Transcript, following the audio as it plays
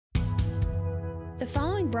The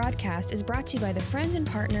following broadcast is brought to you by the friends and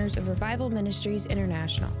partners of Revival Ministries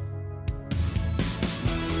International.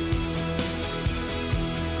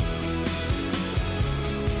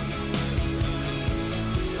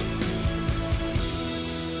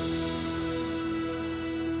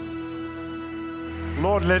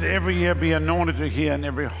 Lord, let every ear be anointed to hear and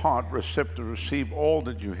every heart receptive to receive all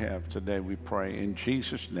that you have today, we pray, in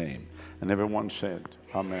Jesus' name. And everyone said,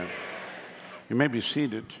 Amen. You may be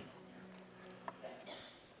seated.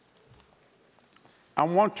 I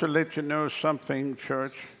want to let you know something,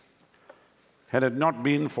 church. Had it not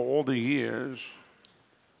been for all the years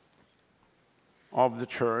of the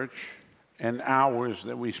church and hours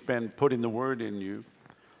that we spend putting the word in you,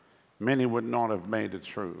 many would not have made it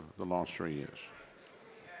through the last 3 years.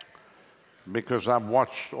 Because I've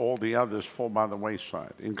watched all the others fall by the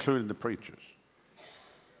wayside, including the preachers.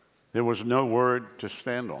 There was no word to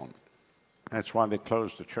stand on. That's why they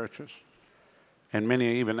closed the churches. And many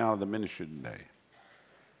are even out of the ministry today.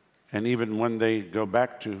 And even when they go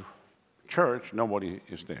back to church, nobody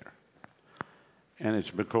is there. And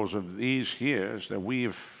it's because of these years that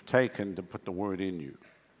we've taken to put the word in you.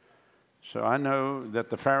 So I know that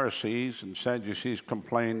the Pharisees and Sadducees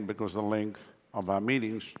complained because of the length of our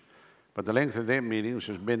meetings, but the length of their meetings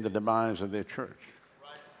has been the demise of their church.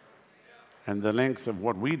 And the length of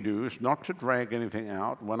what we do is not to drag anything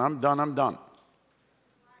out. When I'm done, I'm done.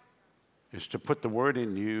 It's to put the word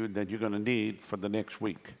in you that you're going to need for the next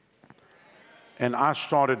week. And I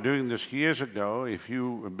started doing this years ago. If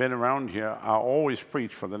you have been around here, I always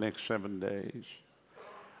preach for the next 7 days.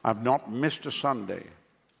 I've not missed a Sunday,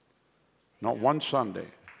 not one Sunday,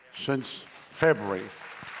 since February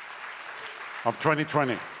of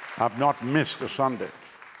 2020. I've not missed a Sunday.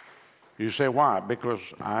 You say, why? Because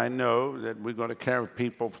I know that we're going to carry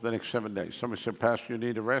people for the next 7 days. Somebody said, Pastor, you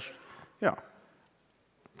need a rest? Yeah,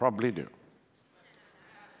 probably do.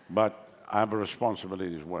 But I have a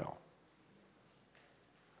responsibility as well.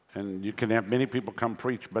 And you can have many people come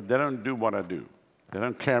preach, but they don't do what I do. They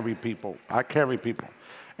don't carry people. I carry people.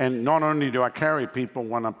 And not only do I carry people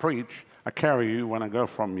when I preach, I carry you when I go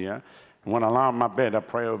from here. And when I lie on my bed, I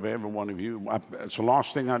pray over every one of you. It's the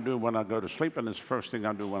last thing I do when I go to sleep, and it's the first thing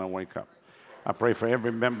I do when I wake up. I pray for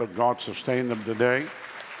every member. God sustain them today,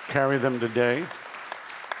 carry them today.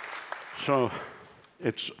 So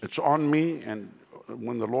it's on me, and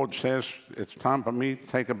when the Lord says it's time for me to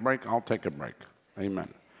take a break, I'll take a break.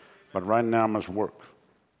 Amen. But right now I must work.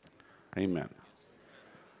 Amen.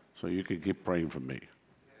 So you can keep praying for me.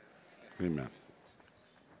 Amen.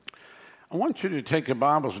 I want you to take your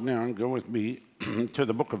Bibles now and go with me to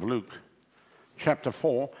the book of Luke, chapter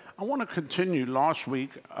 4. I want to continue last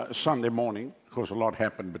week, Sunday morning. Of course, a lot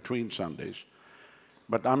happened between Sundays.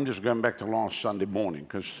 But I'm just going back to last Sunday morning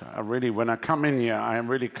because when I come in here, I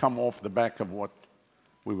really come off the back of what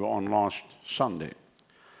we were on last Sunday.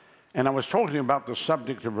 And I was talking about the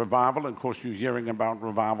subject of revival. Of course, you're hearing about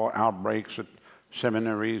revival outbreaks at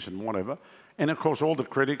seminaries and whatever. And, of course, all the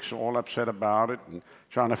critics are all upset about it and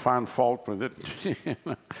trying to find fault with it.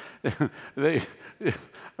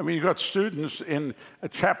 You've got students in a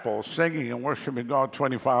chapel singing and worshiping God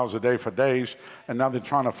 24 hours a day for days, and now they're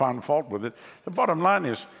trying to find fault with it. The bottom line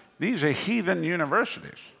is these are heathen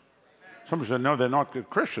universities. Somebody said, no, they're not good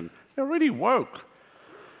Christian. They're really woke.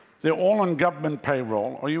 They're all on government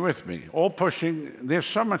payroll. Are you with me? All pushing. There's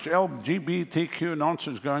so much LGBTQ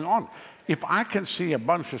nonsense going on. If I can see a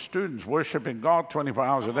bunch of students worshiping God 24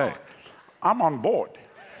 hours a day, I'm on board.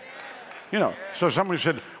 So somebody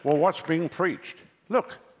said, well, what's being preached?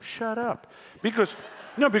 Look, shut up. Because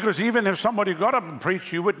even if somebody got up and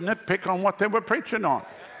preached, you would nitpick on what they were preaching on.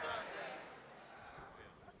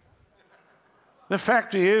 The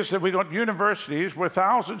fact is that we got universities where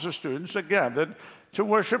thousands of students are gathered to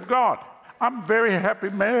worship God. I'm a very happy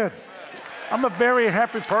man. I'm a very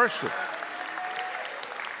happy person.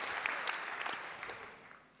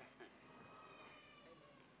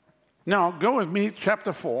 Now, go with me,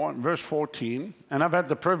 chapter 4, verse 14. And I've had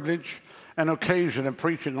the privilege and occasion of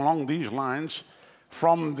preaching along these lines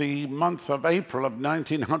from the month of April of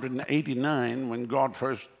 1989, when God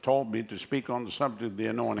first told me to speak on the subject of the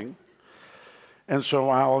anointing. And so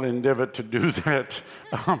I'll endeavor to do that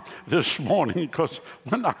this morning, because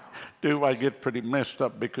when I do, I get pretty messed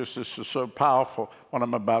up because this is so powerful, what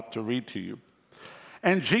I'm about to read to you.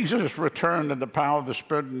 And Jesus returned in the power of the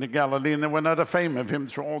Spirit into Galilee, and there went out a fame of him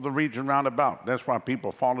through all the region round about. That's why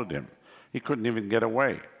people followed him. He couldn't even get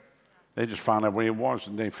away. They just found out where he was,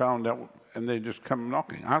 and they found out, and they just come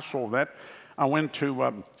knocking. I saw that. I went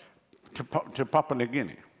to Papua New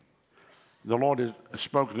Guinea. The Lord has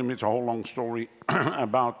spoken to me. It's a whole long story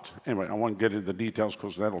about, anyway, I won't get into the details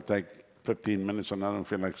because that'll take 15 minutes, and I don't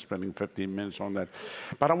feel like spending 15 minutes on that.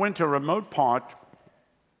 But I went to a remote part.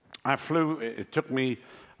 I flew, it took me,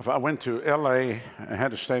 I went to LA, I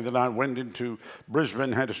had to stay the night, went into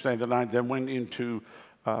Brisbane, had to stay the night, then went into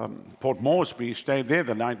Port Moresby, stayed there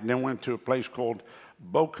the night, and then went to a place called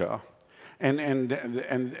Boca,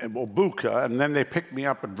 or Buka, and then they picked me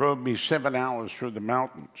up and drove me 7 hours through the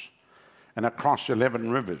mountains. And I crossed 11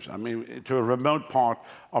 rivers, I mean, to a remote part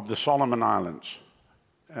of the Solomon Islands,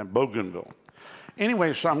 Bougainville.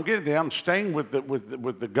 Anyway, so I'm getting there, I'm staying with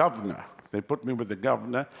the governor. They put me with the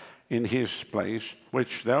governor in his place,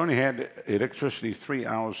 which they only had electricity 3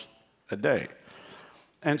 hours a day.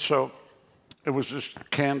 And so it was just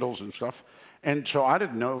candles and stuff. And so I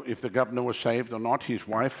didn't know if the governor was saved or not, his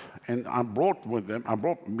wife. And I brought with me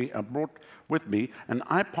an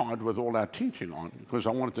iPod with all our teaching on, because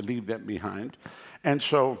I wanted to leave that behind. And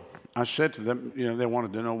so I said to them, you know, they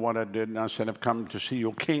wanted to know what I did. And I said, I've come to see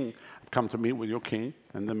your king. I've come to meet with your king.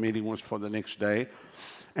 And the meeting was for the next day.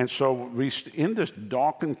 And so we in this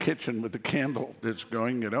darkened kitchen with the candle that's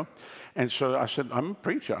going, you know. And so I said, I'm a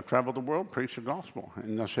preacher. I travel the world, preach the gospel.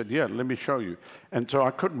 And I said, yeah, let me show you. And so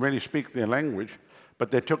I couldn't really speak their language,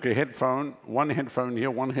 but they took a headphone, one headphone here,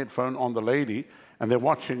 one headphone on the lady, and they're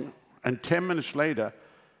watching. And 10 minutes later,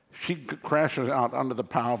 she crashes out under the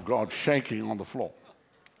power of God, shaking on the floor.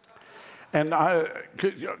 And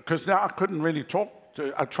because now I couldn't really talk.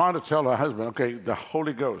 I tried to tell her husband, okay, the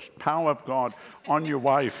Holy Ghost, power of God on your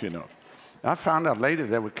wife, you know. I found out later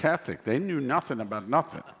they were Catholic. They knew nothing about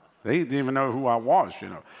nothing. They didn't even know who I was, you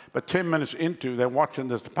know. But 10 minutes into, they're watching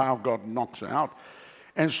this, the power of God knocks her out.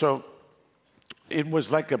 And so it was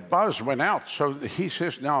like a buzz went out. So he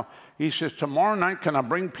says, tomorrow night, can I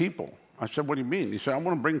bring people? I said, what do you mean? He said, I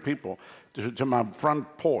want to bring people to my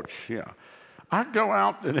front porch here. I go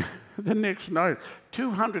out the next night,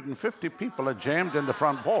 250 people are jammed in the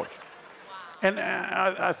front porch. And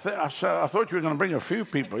I thought you were going to bring a few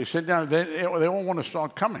people. He said, no, they all want to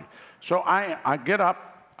start coming. So I get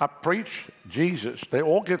up, I preach Jesus. They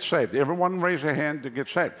all get saved. Everyone raise their hand to get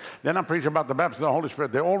saved. Then I preach about the baptism of the Holy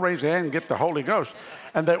Spirit. They all raise their hand and get the Holy Ghost.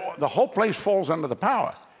 And the whole place falls under the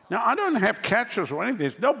power. Now, I don't have catchers or anything.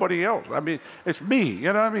 There's nobody else. I mean, it's me,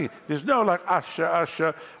 you know what I mean? There's no like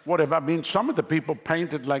usher, whatever. I mean, some of the people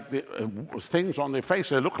painted like the things on their face.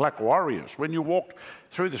 They look like warriors. When you walk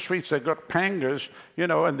through the streets, they've got pangas, you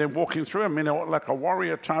know, and they're walking through them, you know, like a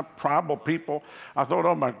warrior type, tribal people. I thought,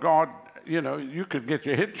 oh my God, you know, you could get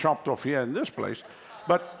your head chopped off here in this place.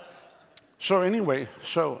 But so anyway,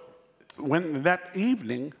 so when that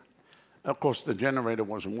evening, of course, the generator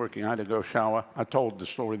wasn't working. I had to go shower. I told the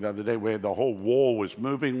story the other day where the whole wall was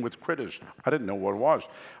moving with critters. I didn't know what it was.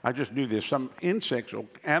 I just knew there's some insects or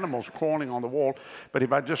animals crawling on the wall. But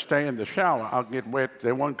if I just stay in the shower, I'll get wet.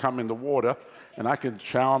 They won't come in the water, and I can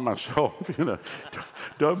shower myself. You know,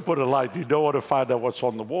 don't put a light. You don't want to find out what's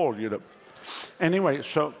on the wall. You know. Anyway,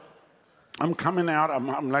 so I'm coming out.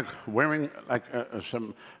 I'm like wearing like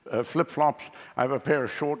some flip-flops. I have a pair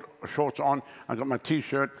of shorts on. I got my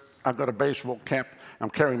T-shirt. I've got a baseball cap.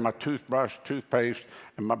 I'm carrying my toothbrush, toothpaste,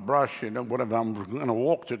 and my brush, you know, whatever. I'm going to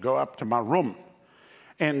walk to go up to my room.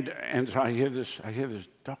 And so I hear this,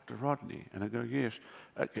 Dr. Rodney. And I go, yes.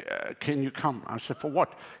 Can you come? I said, for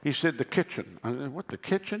what? He said, the kitchen. I said, what, the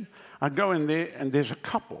kitchen? I go in there, and there's a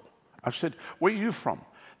couple. I said, where are you from?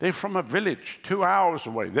 They're from a village 2 hours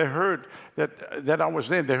away. They heard that I was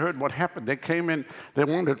there. They heard what happened. They came in. They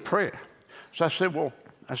wanted prayer. So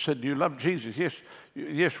I said, do you love Jesus?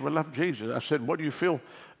 Yes, we love Jesus. I said, what do you feel?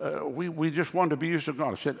 We just want to be used of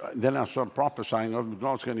God. I said, then I started prophesying, oh,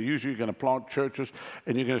 God's going to use you. You're going to plant churches,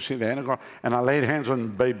 and you're going to see the hand of God. And I laid hands on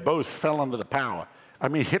them. They both fell under the power. I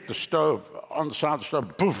mean, hit the stove, on the side of the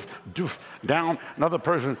stove, boof, doof, down. Another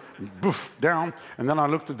person, boof, down. And then I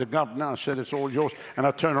looked at the governor. I said, it's all yours. And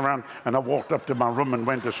I turned around, and I walked up to my room and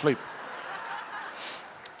went to sleep.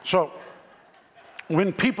 So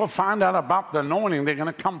when people find out about the anointing, they're going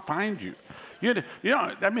to come find you. You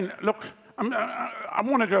know, I mean, look, I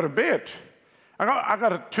want to go to bed. I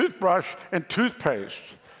got a toothbrush and toothpaste.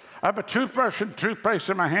 I have a toothbrush and toothpaste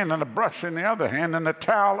in my hand and a brush in the other hand and a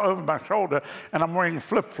towel over my shoulder, and I'm wearing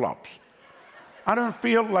flip-flops. I don't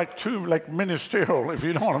feel like too ministerial, if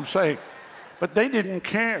you know what I'm saying. But they didn't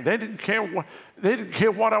care. They didn't care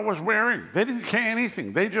what I was wearing. They didn't care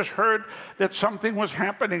anything. They just heard that something was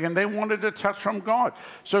happening and they wanted a touch from God.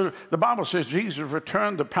 So the Bible says Jesus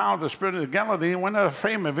returned the power of the Spirit of Galilee and went out of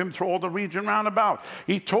fame of him through all the region round about.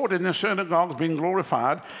 He taught in the synagogues, being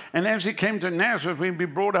glorified. And as he came to Nazareth, he'd be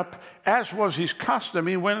brought up, as was his custom.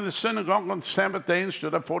 He went in the synagogue on the Sabbath day and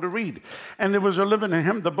stood up for to read. And there was a living in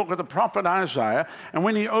him the book of the prophet Isaiah. And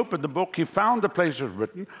when he opened the book, he found the places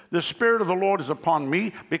written, "The Spirit of the Lord is upon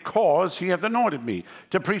me, because he hath anointed me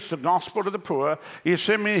to preach the gospel to the poor. He has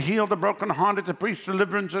sent me to heal the brokenhearted, to preach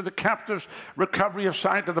deliverance of the captives, recovery of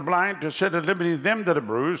sight to the blind, to set at liberty them that are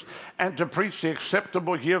bruised, and to preach the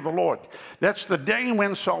acceptable year of the Lord." That's the day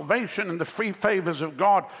when salvation and the free favors of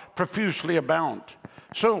God profusely abound.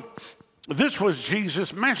 So this was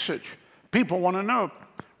Jesus' message. People want to know,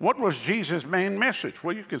 what was Jesus' main message?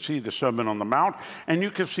 Well, you can see the Sermon on the Mount, and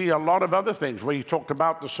you can see a lot of other things where he talked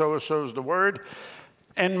about the sower sows the word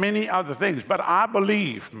and many other things. But I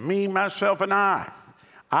believe, me, myself, and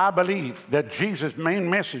I believe that Jesus' main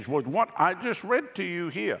message was what I just read to you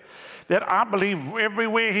here. That I believe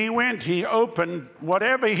everywhere he went, he opened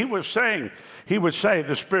whatever he was saying. He would say,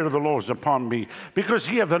 "The Spirit of the Lord is upon me, because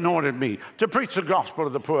he hath anointed me to preach the gospel to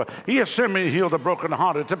the poor. He has sent me to heal the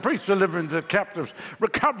brokenhearted, to preach deliverance to the captives,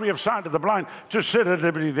 recovery of sight to the blind, to set at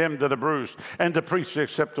liberty them that are bruised, and to preach the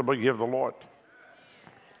acceptable year of the Lord."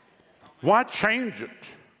 Why change it?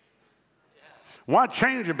 Why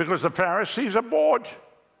change it? Because the Pharisees are bored.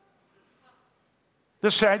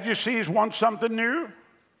 The Sadducees want something new.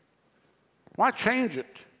 Why change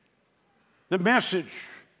it? The message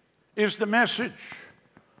is the message.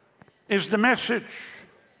 Is the message.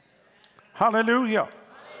 Hallelujah.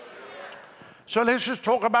 So let's just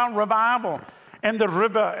talk about revival and the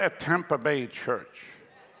river at Tampa Bay Church.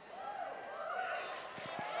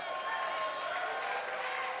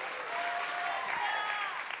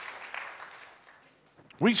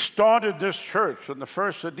 We started this church on the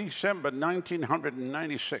 1st of December,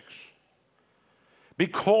 1996,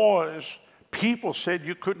 because people said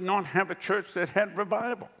you could not have a church that had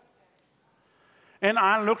revival. And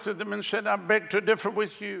I looked at them and said, "I beg to differ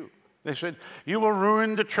with you." They said, "You will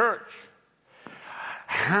ruin the church."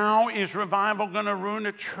 How is revival going to ruin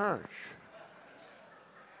a church?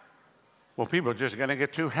 Well, people are just going to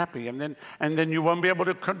get too happy, and then you won't be able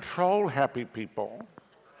to control happy people.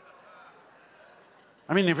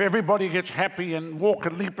 I mean, if everybody gets happy and walk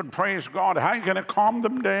and leap and praise God, how are you going to calm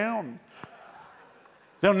them down?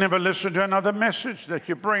 They'll never listen to another message that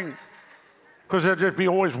you bring, because they'll just be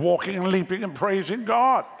always walking and leaping and praising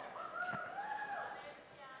God.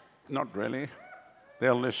 Not really.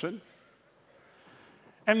 They'll listen.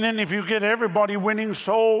 And then if you get everybody winning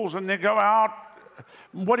souls and they go out,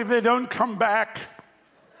 what if they don't come back?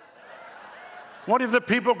 What if the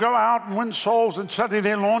people go out and win souls and suddenly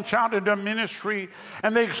they launch out into ministry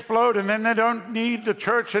and they explode and then they don't need the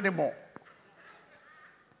church anymore?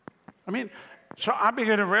 I mean, so I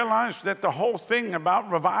began to realize that the whole thing about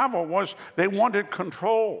revival was they wanted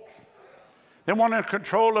control. They wanted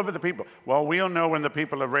control over the people. Well, we'll know when the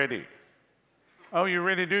people are ready. Oh, you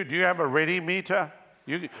ready, dude? Do you have a ready meter?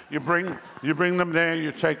 You bring them there,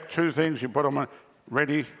 you take two things, you put them on,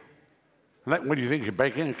 ready. What do you think? You're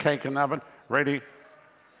baking a cake in the oven? Ready?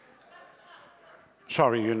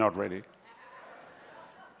 Sorry, you're not ready.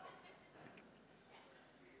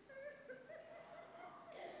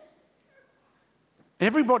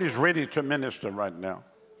 Everybody's ready to minister right now.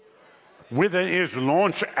 Whether it is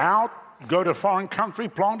launch out, go to a foreign country,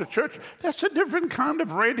 plant a church, that's a different kind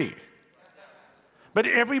of ready. But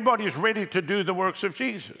everybody's ready to do the works of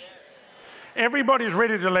Jesus. Everybody's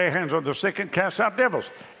ready to lay hands on the sick and cast out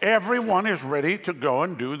devils. Everyone is ready to go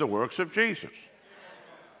and do the works of Jesus.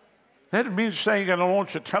 That means saying you're going to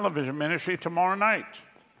launch a television ministry tomorrow night.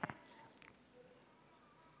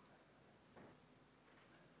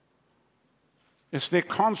 It's their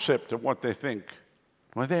concept of what they think.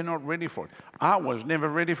 Well, they're not ready for it. I was never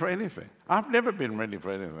ready for anything. I've never been ready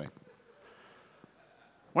for anything.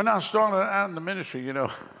 When I started out in the ministry, you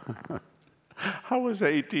know, I was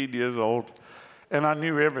 18 years old, and I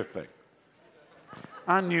knew everything.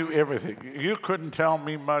 I knew everything. You couldn't tell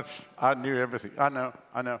me much. I knew everything. I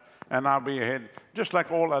know. And I'll be ahead, just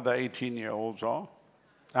like all other 18-year-olds are.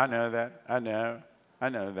 I know that. I know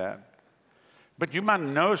that. But you might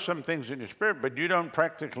know some things in your spirit, but you don't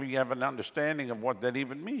practically have an understanding of what that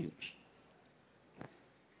even means.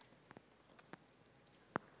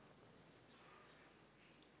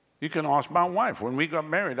 You can ask my wife. When we got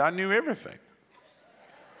married, I knew everything.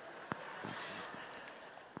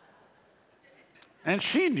 And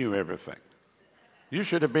she knew everything. You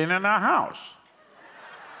should have been in our house.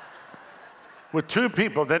 with two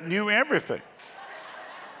people that knew everything.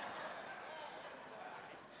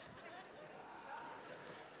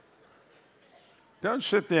 Don't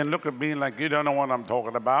sit there and look at me like you don't know what I'm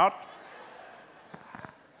talking about.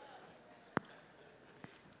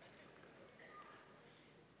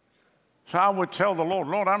 So I would tell the Lord,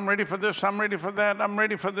 Lord, I'm ready for this, I'm ready for that, I'm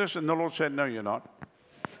ready for this. And the Lord said, no, you're not.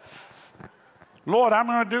 Lord, I'm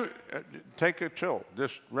going to take a chill,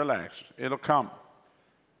 just relax. It'll come.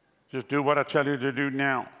 Just do what I tell you to do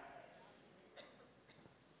now.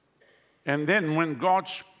 And then when God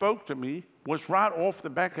spoke to me, was right off the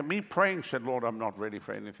back of me praying, said, Lord, I'm not ready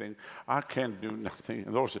for anything. I can't do nothing. And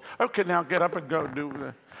the Lord said, okay, now get up and go do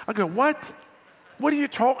that. I go, what? What are you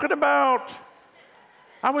talking about?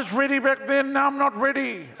 I was ready back then, now I'm not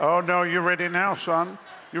ready. Oh, no, you're ready now, son.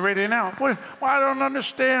 You're ready now. Well, I don't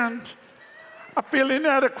understand. I feel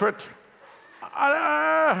inadequate.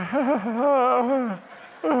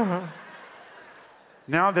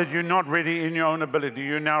 Now that you're not ready in your own ability,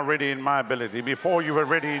 you're now ready in my ability. Before you were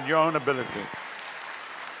ready in your own ability.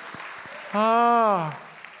 I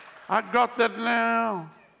got that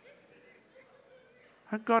now.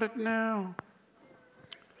 I got it now.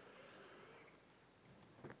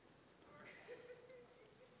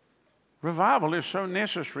 Revival is so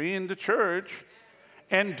necessary in the church,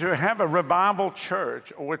 and to have a revival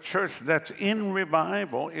church or a church that's in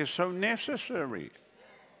revival is so necessary.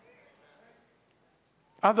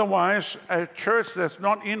 Otherwise, a church that's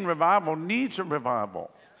not in revival needs a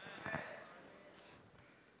revival.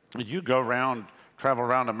 You go around, travel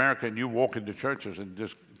around America, and you walk into churches and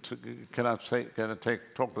just talk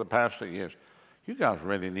to the pastor? Yes, you guys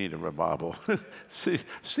really need a revival.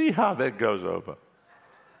 see how that goes over.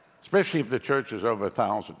 Especially if the church is over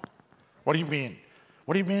 1,000. What do you mean?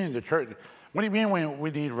 What do you mean the church? What do you mean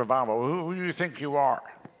we need revival? Who do you think you are?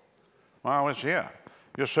 Well, I was here.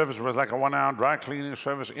 Your service was like a 1-hour dry cleaning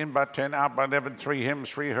service, in by 10, out by 11, 3 hymns,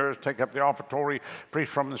 3 hers, take up the offertory, preach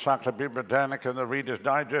from the Encyclopedia Britannica and the Reader's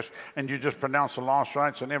Digest, and you just pronounce the last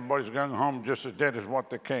rites, and everybody's going home just as dead as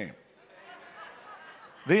what they came.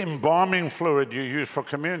 The embalming fluid you used for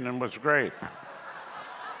communion was great.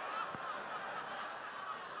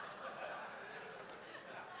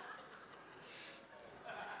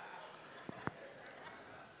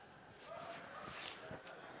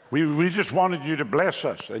 We just wanted you to bless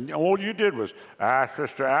us. And all you did was ashes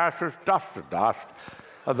to ashes, dust to dust.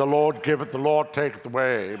 The Lord giveth, the Lord taketh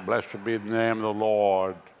away. Blessed be the name of the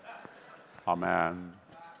Lord. Amen.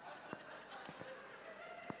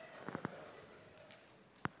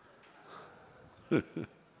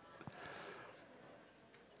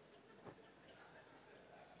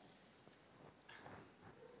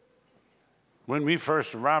 When we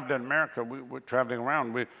first arrived in America, we were traveling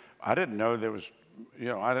around. I didn't know there was,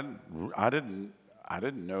 I didn't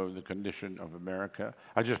know the condition of America.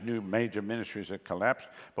 I just knew major ministries had collapsed,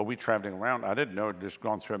 but we traveling around, I didn't know it just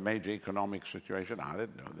gone through a major economic situation. I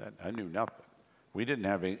didn't know that. I knew nothing. We didn't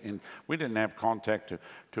have contact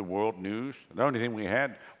to world news. The only thing we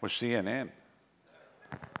had was CNN.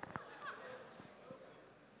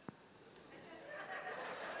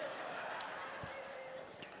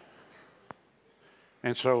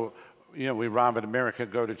 And so, we arrive in America,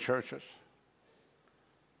 go to churches.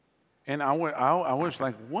 And I was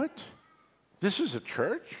like, what? This is a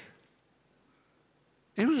church?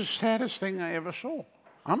 It was the saddest thing I ever saw.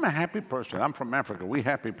 I'm a happy person. I'm from Africa. We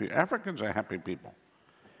happy people. Africans are happy people.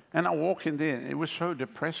 And I walk in there, and it was so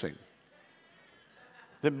depressing.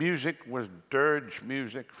 The music was dirge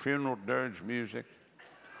music, funeral dirge music.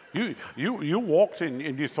 You walked in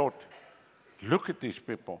and you thought, look at these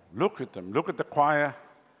people. Look at them. Look at the choir.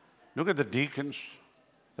 Look at the deacons,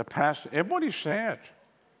 the pastor. Everybody's sad.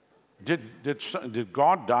 Did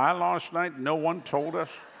God die last night? No one told us.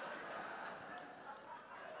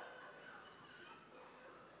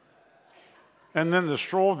 And then the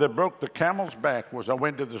straw that broke the camel's back was I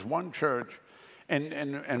went to this one church,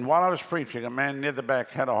 and while I was preaching, a man near the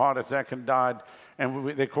back had a heart attack and died, and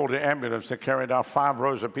they called the ambulance. They carried out 5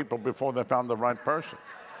 rows of people before they found the right person.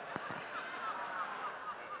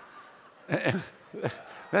 And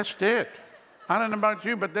that's dead. I don't know about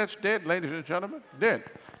you, but that's dead, ladies and gentlemen. Dead.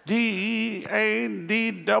 D-E-A-D-D-D,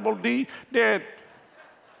 dead.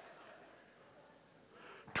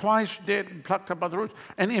 Twice dead and plucked up by the roots.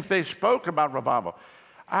 And if they spoke about revival,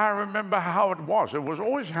 I remember how it was. It was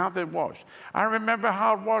always how it was. I remember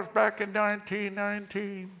how it was back in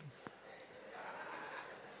 1919.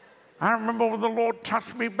 I remember when the Lord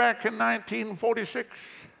touched me back in 1946.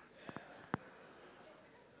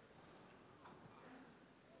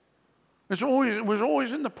 It was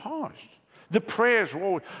always in the past. The prayers were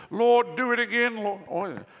always, Lord, do it again, Lord.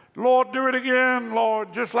 Oh, Lord, do it again,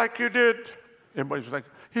 Lord, just like you did. Everybody's like,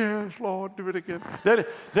 yes, Lord, do it again. They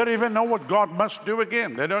don't even know what God must do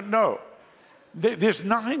again. They don't know. There's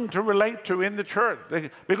nothing to relate to in the church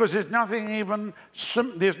because there's nothing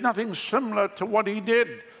similar to what he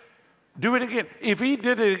did. Do it again. If he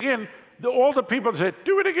did it again, all the people said,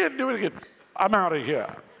 do it again, do it again. I'm out of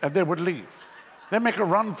here. And they would leave. They make a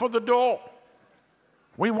run for the door.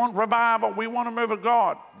 We want revival. We want a move of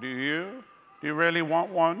God. Do you? Do you really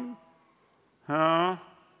want one? Huh?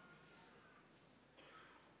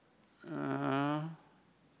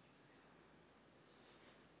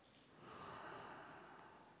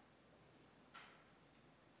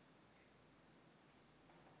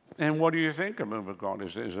 And what do you think a move of God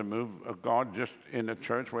is? Is a move of God just in a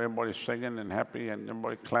church where everybody's singing and happy and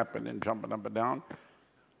everybody clapping and jumping up and down?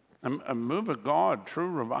 A move of God, true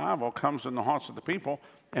revival, comes in the hearts of the people,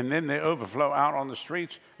 and then they overflow out on the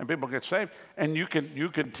streets, and people get saved. And you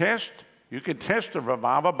can test a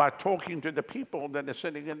revival by talking to the people that are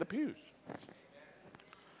sitting in the pews.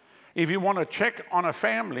 If you want to check on a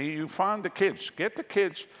family, you find the kids. Get the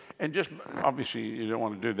kids, and just, obviously, you don't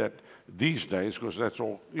want to do that these days because that's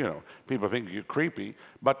all, people think you're creepy.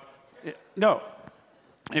 But no,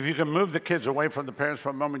 if you can move the kids away from the parents for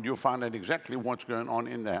a moment, you'll find out exactly what's going on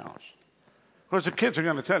in the house. Because the kids are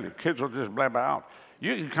going to tell you. Kids will just blabber out.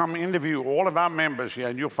 You can come interview all of our members here,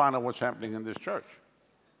 and you'll find out what's happening in this church.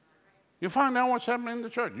 You find out what's happening in the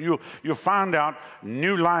church. You'll find out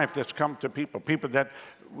new life that's come to people that,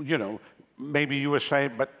 maybe you were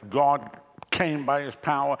saved, but God came by his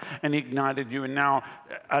power and ignited you, and now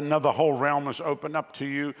another whole realm is opened up to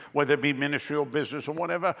you, whether it be ministry or business or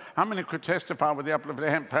whatever. How many could testify with the uplift of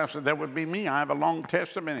their hand? Pastor, that would be me. I have a long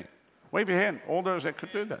testimony. Wave your hand, all those that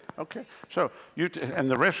could do that. Okay, so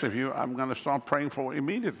and the rest of you, I'm going to start praying for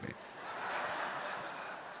immediately.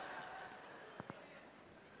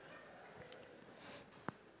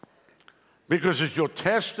 Because it's your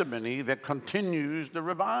testimony that continues the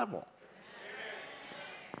revival.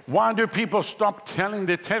 Why do people stop telling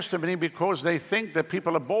their testimony? Because they think that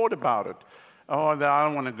people are bored about it. Oh, I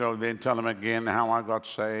don't want to go there and tell them again how I got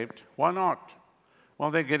saved. Why not?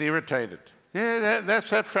 Well, they get irritated. Yeah, that's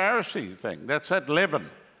that Pharisee thing. That's that leaven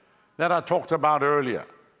that I talked about earlier.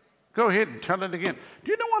 Go ahead and tell it again.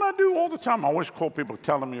 Do you know what I do all the time? I always call people,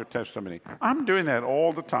 tell them your testimony. I'm doing that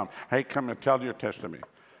all the time. Hey, come and tell your testimony.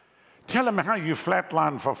 Tell them how you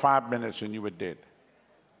flatlined for 5 minutes and you were dead.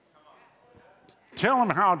 Tell them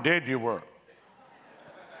how dead you were.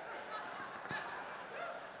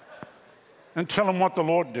 And tell them what the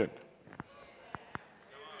Lord did.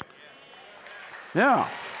 Yeah.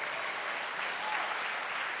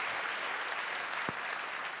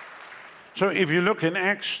 So if you look in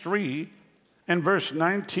Acts 3 and verse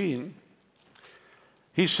 19,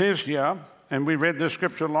 he says here, and we read this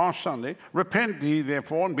scripture last Sunday, repent ye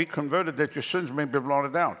therefore and be converted that your sins may be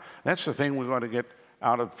blotted out. That's the thing we've got to get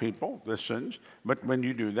out of people, the sins. But when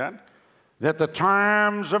you do that the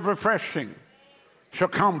times of refreshing shall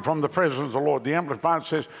come from the presence of the Lord. The Amplified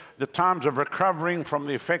says the times of recovering from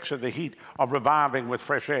the effects of the heat, of reviving with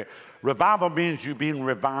fresh air. Revival means you've been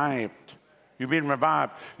revived. You've been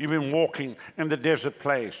revived. You've been walking in the desert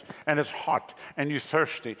place, and it's hot, and you're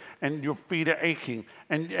thirsty, and your feet are aching,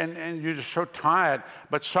 and you're just so tired.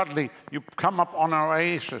 But suddenly you come up on an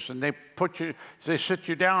oasis, and they sit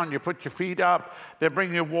you down. You put your feet up. They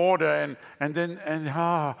bring you water, and then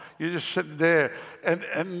you just sit there, and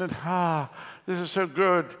this is so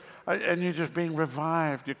good, and you're just being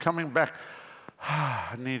revived. You're coming back.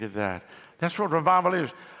 I needed that. That's what revival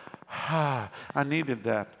is. I needed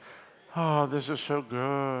that. Oh, this is so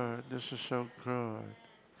good. This is so good.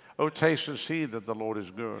 Oh, taste and see that the Lord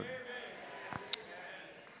is good.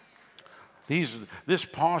 This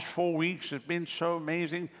past 4 weeks has been so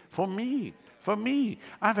amazing for me. For me,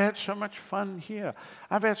 I've had so much fun here.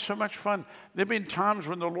 I've had so much fun. There have been times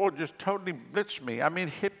when the Lord just totally blitzed me. I mean,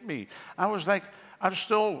 hit me. I was like, I'm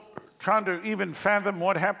still trying to even fathom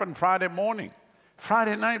what happened Friday morning.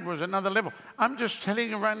 Friday night was another level. I'm just telling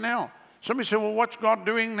you right now. Somebody said, well, what's God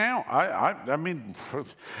doing now? I mean,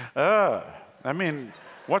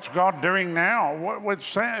 what's God doing now?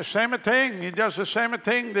 Same thing. He does the same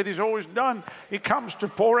thing that he's always done. He comes to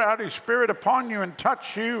pour out his Spirit upon you and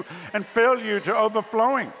touch you and fill you to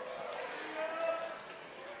overflowing.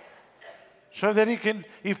 So that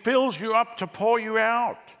he fills you up to pour you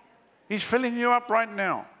out. He's filling you up right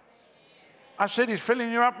now. I said he's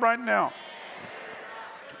filling you up right now.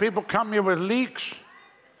 People come here with leaks.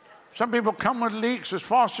 Some people come with leaks. As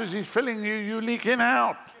fast as he's filling you, you leaking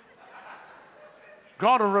out.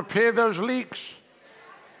 God will repair those leaks.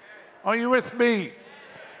 Are you with me?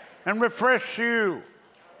 And refresh you.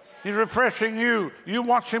 He's refreshing you. You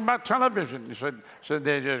watching my television. You said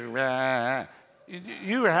they just,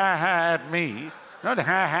 you ha-ha at me, not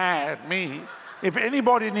ha-ha at me. If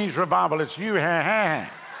anybody needs revival, it's you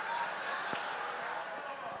ha-ha.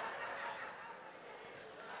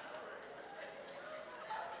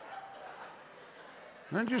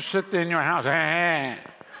 Don't just sit there in your house, ha-ha.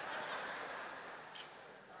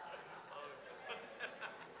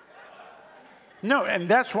 No, and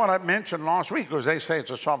that's what I mentioned last week, because they say it's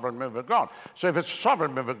a sovereign move of God. So if it's a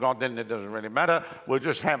sovereign move of God, then it doesn't really matter. We'll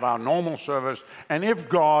just have our normal service. And if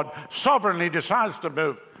God sovereignly decides to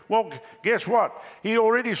move, well, guess what? He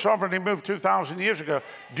already sovereignly moved 2,000 years ago.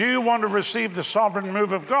 Do you want to receive the sovereign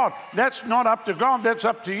move of God? That's not up to God. That's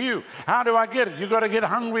up to you. How do I get it? You've got to get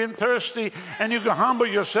hungry and thirsty, and you can humble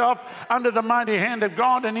yourself under the mighty hand of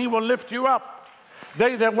God, and He will lift you up.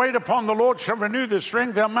 They that wait upon the Lord shall renew their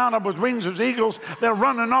strength. They'll mount up with wings as eagles. They'll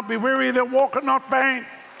run and not be weary. They'll walk and not faint.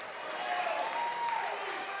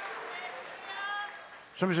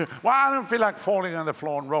 Somebody says, well, I don't feel like falling on the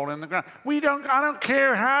floor and rolling on the ground. I don't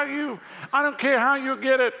care how you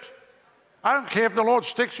get it. I don't care if the Lord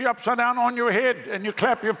sticks you upside down on your head and you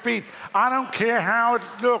clap your feet. I don't care how it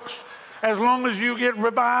looks, as long as you get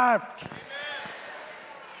revived.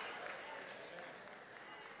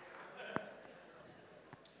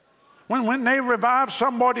 When they revive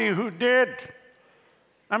somebody who did,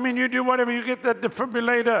 I mean, you do whatever. You get that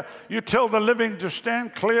defibrillator. You tell the living to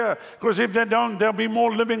stand clear, because if they don't, there'll be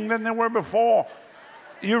more living than there were before.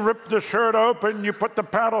 You rip the shirt open. You put the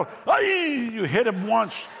paddle. You hit him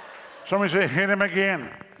once. Somebody say, hit him again.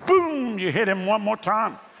 Boom! You hit him one more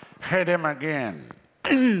time. Hit him again.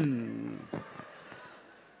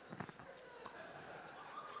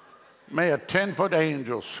 May a 10-foot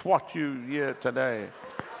angel swat you here today.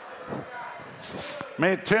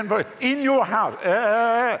 May 10-foot in your house.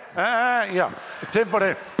 Yeah,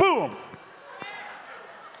 10-foot. Boom!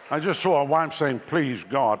 I just saw a wife saying, "Please,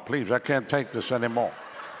 God, please, I can't take this anymore."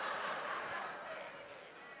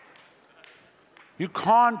 You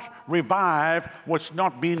can't revive what's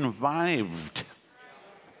not been revived.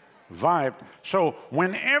 So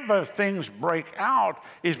whenever things break out,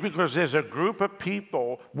 is because there's a group of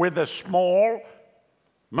people, whether small,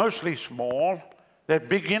 mostly small, that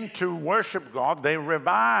begin to worship God. They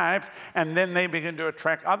revive, and then they begin to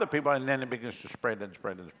attract other people, and then it begins to spread and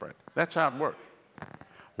spread and spread. That's how it works.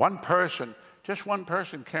 One person, just one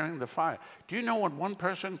person carrying the fire. Do you know what one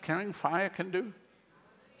person carrying fire can do?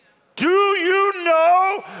 Do you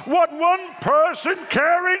know what one person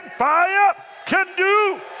carrying fire can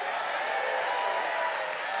do?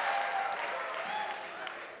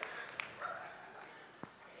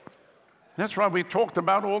 That's why we talked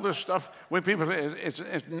about all this stuff with people.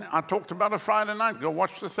 I talked about it Friday night. Go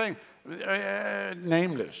watch the thing.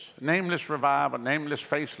 Nameless revival, nameless,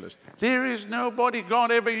 faceless. There is nobody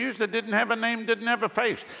God ever used that didn't have a name, didn't have a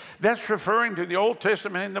face. That's referring to the Old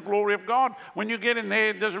Testament and the glory of God. When you get in there,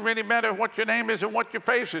 it doesn't really matter what your name is and what your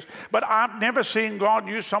face is. But I've never seen God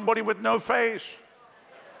use somebody with no face.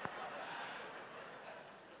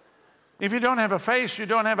 If you don't have a face, you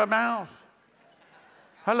don't have a mouth.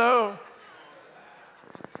 Hello?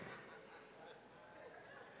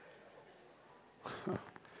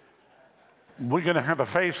 We're going to have a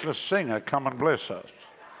faceless singer come and bless us.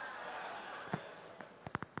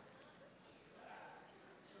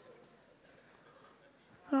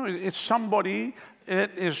 No, it's somebody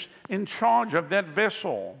that is in charge of that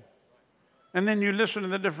vessel. And then you listen to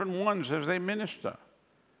the different ones as they minister.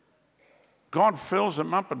 God fills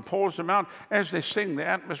them up and pours them out. As they sing, the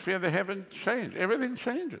atmosphere of the heavens changes. Everything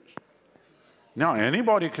changes. Now,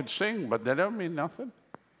 anybody could sing, but that don't mean nothing.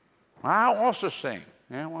 I also sing.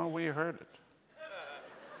 Yeah, well, we heard it.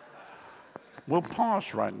 We'll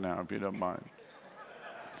pause right now, if you don't mind.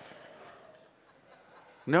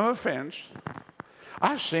 No offense.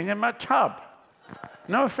 I sing in my tub.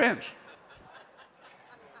 No offense.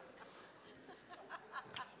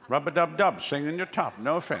 Rub-a-dub-dub, sing in your tub.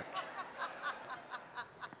 No offense.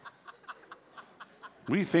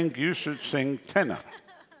 We think you should sing tenor.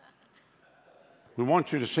 We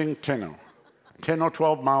want you to sing tenor. 10 or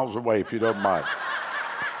 12 miles away, if you don't mind.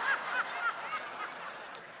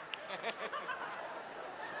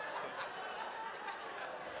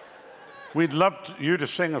 We'd love you to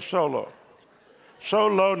sing a solo. So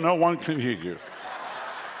low, no one can hear you.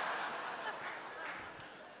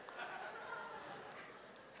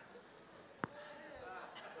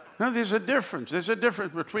 Now, there's a difference. There's a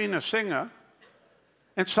difference between a singer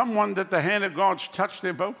and someone that the hand of God's touched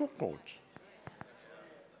their vocal cords.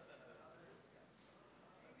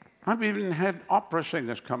 I've even had opera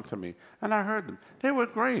singers come to me, and I heard them. They were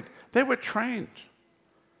great. They were trained.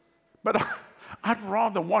 But I'd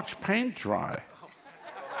rather watch paint dry.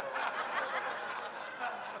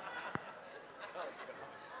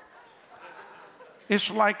 It's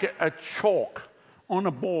like a chalk on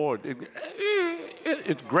a board.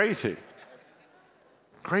 It's grating.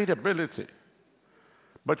 Great ability.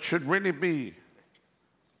 But should really be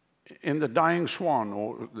in the Dying Swan,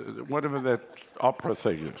 or whatever that opera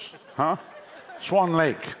thing is. Huh? Swan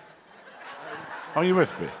Lake. Are you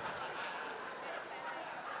with me?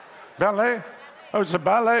 Ballet? Oh, it's a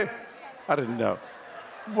ballet? I didn't know.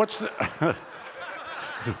 What's the...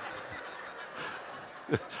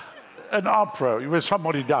 An opera where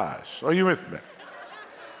somebody dies. Are you with me?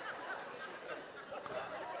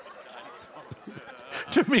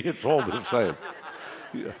 To me, it's all the same.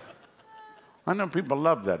 Yeah. I know people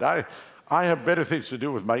love that. I have better things to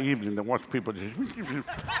do with my evening than watch people just...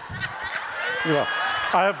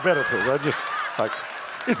 I have better things. I just, like,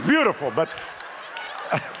 it's beautiful, but...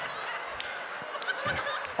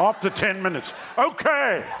 after 10 minutes,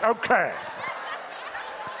 okay.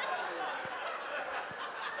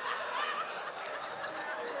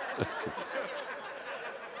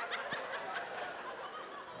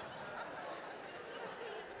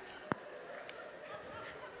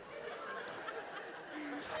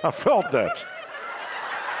 I felt that.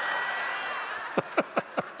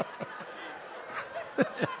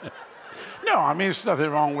 No, I mean, there's nothing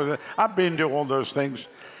wrong with it. I've been to all those things,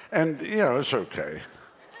 and, it's okay.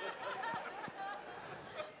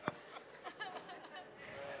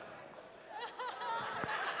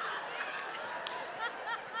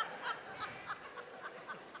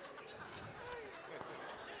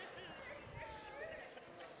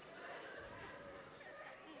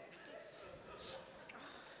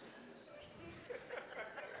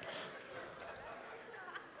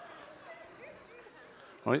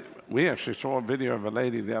 We actually saw a video of a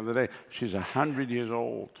lady the other day. She's 100 years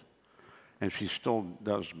old, and she still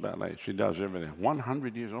does ballet. She does everything.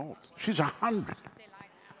 100 years old. She's 100. They lied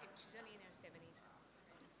now. She's only in her 70s.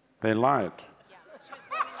 They lied.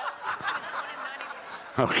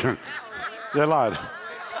 Yeah. Okay. They lied.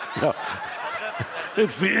 Yeah.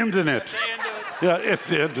 It's the internet. Yeah, it's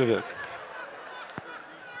the internet.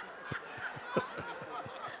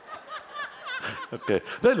 Okay,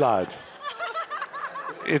 they lied.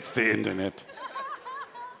 It's the internet.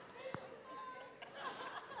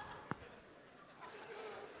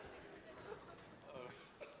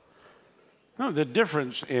 No, the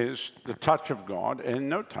difference is the touch of God and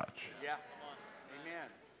no touch. Yeah. Amen.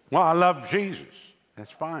 Well, I love Jesus.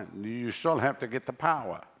 That's fine. You still have to get the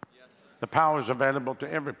power. Yes, The power is available to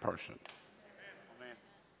every person. Amen.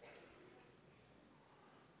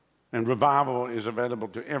 And revival is available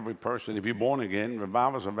to every person. If you're born again,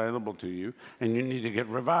 revival is available to you, and you need to get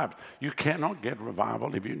revived. You cannot get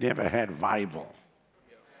revival if you never had vival.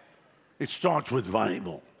 It starts with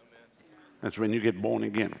vival. That's when you get born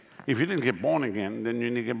again. If you didn't get born again, then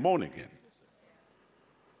you need to get born again.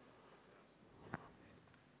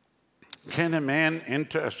 Can a man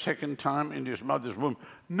enter a second time into his mother's womb?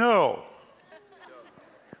 No.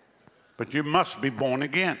 But you must be born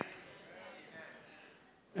again.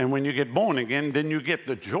 And when you get born again, then you get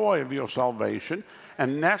the joy of your salvation.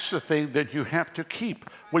 And that's the thing that you have to keep,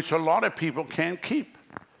 which a lot of people can't keep.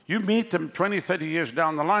 You meet them 20, 30 years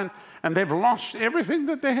down the line, and they've lost everything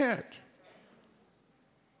that they had.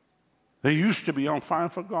 They used to be on fire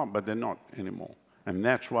for God, but they're not anymore. And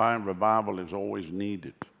that's why revival is always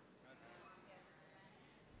needed.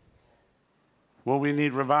 Well, we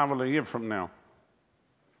need revival a year from now.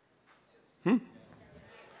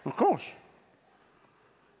 Of course.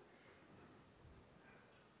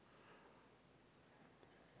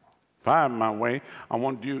 If I have my way, I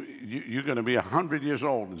want you're going to be 100 years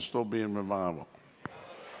old and still be in revival.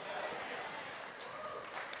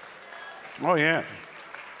 Oh, yeah.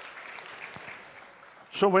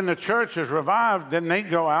 So when the church is revived, then they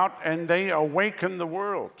go out and they awaken the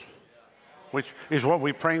world, which is what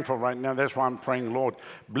we're praying for right now. That's why I'm praying, Lord,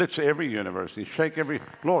 blitz every university, shake every,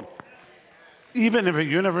 Lord, even if a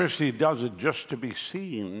university does it just to be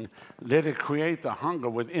seen, let it create the hunger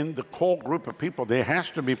within the core group of people. There has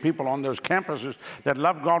to be people on those campuses that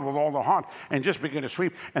love God with all their heart and just begin to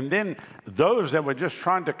sweep. And then those that were just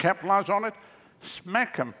trying to capitalize on it,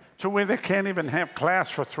 smack them to where they can't even have class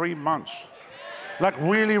for 3 months. Like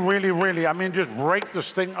really, really, really, I mean, just break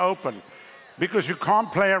this thing open. Because you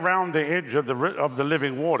can't play around the edge of the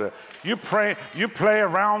living water. You play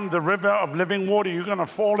around the river of living water, you're going to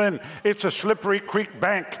fall in. It's a slippery creek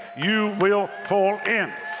bank. You will fall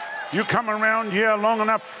in. You come around here long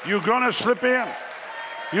enough, you're going to slip in.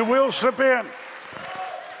 You will slip in.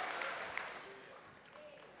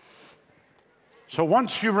 So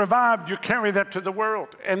once you're revived, you carry that to the world.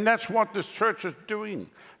 And that's what this church is doing.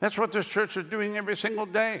 That's what this church is doing every single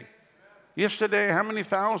day. Yesterday, how many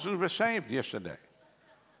thousands were saved yesterday?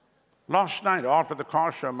 Last night, after the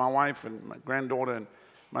car show, my wife and my granddaughter and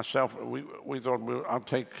myself, we thought I'll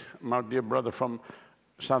take my dear brother from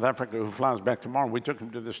South Africa who flies back tomorrow. We took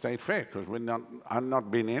him to the state fair because I've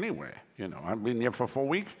not been anywhere. You know, I've been here for 4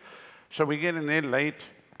 weeks. So we get in there late.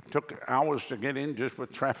 Took hours to get in just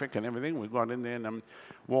with traffic and everything. We got in there and I'm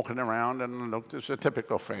walking around and looked. It's a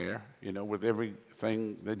typical fair, you know, with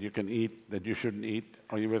everything that you can eat that you shouldn't eat.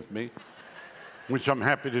 Are you with me? Which I'm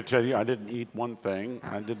happy to tell you, I didn't eat one thing.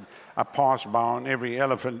 I passed by on every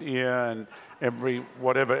elephant ear and every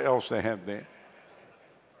whatever else they had there.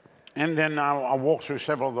 And then I walked through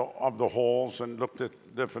several of the halls and looked at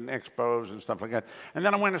different expos and stuff like that. And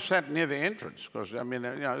then I went and sat near the entrance because, I mean,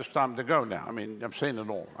 you know, it's time to go now. I mean, I've seen it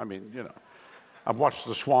all. I mean, you know, I've watched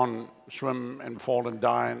the swan swim and fall and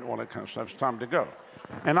die and all that kind of stuff. It's time to go.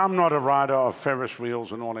 And I'm not a rider of Ferris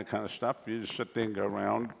wheels and all that kind of stuff. You just sit there and go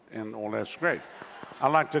around and all that's great. I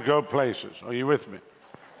like to go places. Are you with me?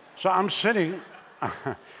 So I'm sitting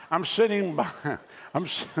by,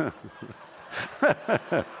 I'm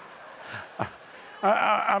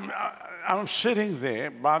sitting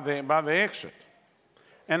there by the exit,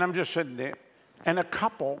 and I'm just sitting there, and a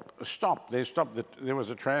couple stopped. They stopped. There was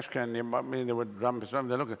a trash can near me. They were drumming something.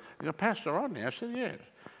 They looked. They go, Pastor Rodney. I said, yes.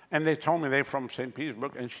 And they told me they're from St.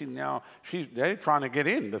 Petersburg, and they're trying to get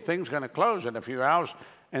in. The thing's going to close in a few hours,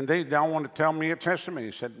 and they don't want to tell me a testimony.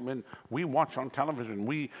 He said, when we watch on television,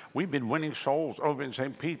 we've been winning souls over in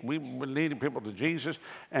St. Pete. We've been leading people to Jesus,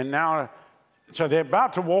 and now. So they're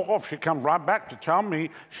about to walk off. She comes right back to tell me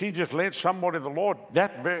she just led somebody to the Lord.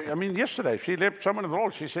 Yesterday, she led someone to the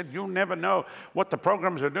Lord. She said, you'll never know what the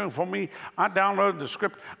programs are doing for me. I downloaded the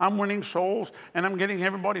script. I'm winning souls, and I'm getting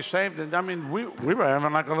everybody saved. And I mean, we were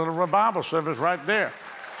having like a little revival service right there,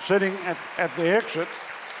 sitting at the exit.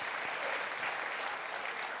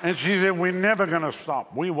 And she said, we're never going to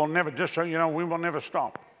stop. We will never, just so you know, we will never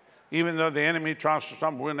stop. Even though the enemy tries to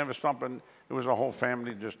stop, we'll never stop. And it was a whole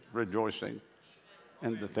family just rejoicing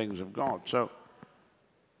in the things of God. So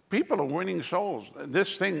people are winning souls.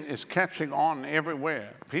 This thing is catching on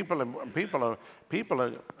everywhere. People are,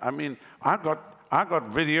 I mean, I got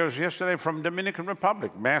videos yesterday from Dominican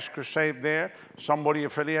Republic. Mass crusade there. Somebody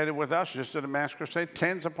affiliated with us just did a mass crusade.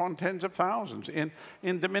 Tens upon tens of thousands in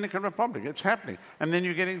Dominican Republic. It's happening. And then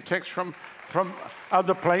you're getting texts from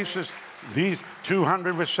other places. These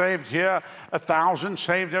 200 were saved here, 1,000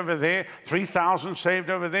 saved over there, 3,000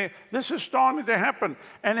 saved over there. This is starting to happen,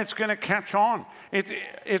 and it's going to catch on.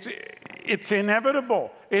 It's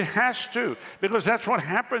inevitable. It has to, because that's what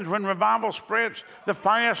happens when revival spreads. The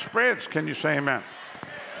fire spreads. Can you say amen?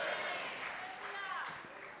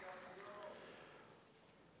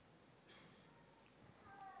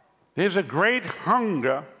 There's a great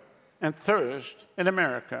hunger and thirst in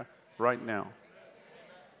America right now,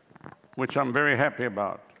 which I'm very happy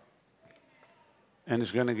about. And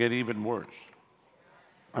it's going to get even worse.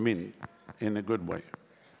 I mean, in a good way.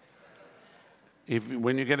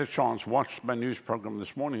 When you get a chance, watch my news program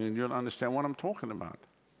this morning and you'll understand what I'm talking about.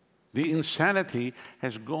 The insanity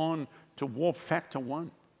has gone to warp factor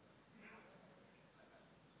 1.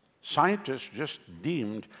 Scientists just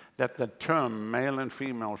deemed that the term male and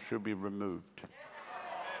female should be removed.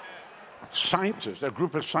 Scientists, a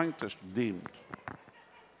group of scientists deemed.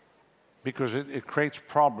 Because it creates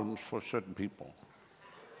problems for certain people.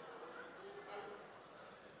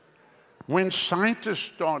 When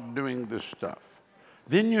scientists start doing this stuff,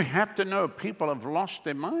 then you have to know people have lost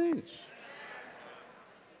their minds.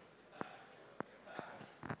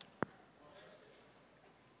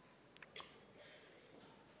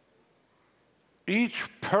 Each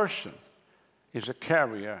person is a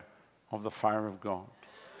carrier of the fire of God.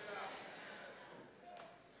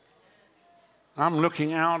 I'm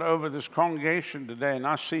looking out over this congregation today, and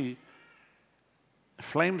I see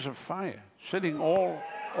flames of fire sitting all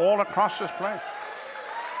across this place.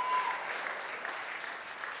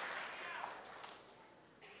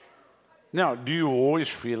 Now, do you always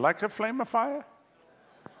feel like a flame of fire?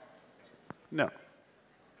 No.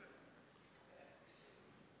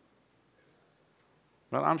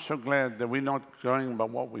 Well, I'm so glad that we're not going by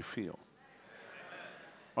what we feel.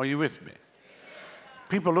 Are you with me?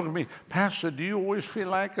 People look at me, Pastor, do you always feel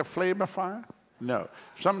like a flame of fire? No.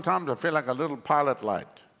 Sometimes I feel like a little pilot light.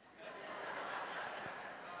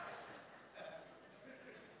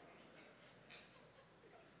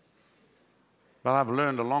 But I've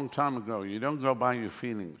learned a long time ago, you don't go by your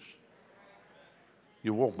feelings.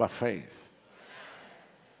 You walk by faith.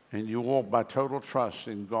 And you walk by total trust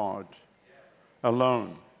in God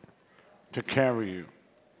alone to carry you.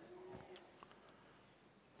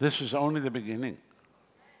 This is only the beginning.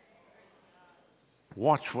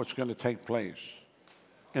 Watch what's going to take place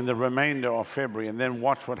in the remainder of February, and then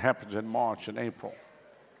watch what happens in March and April.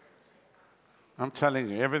 I'm telling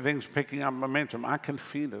you, everything's picking up momentum. I can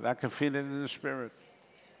feel it. I can feel it in the spirit.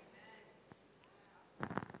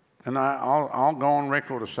 And I'll go on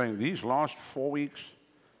record as saying these last 4 weeks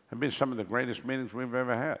have been some of the greatest meetings we've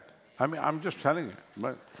ever had. I mean, I'm just telling you.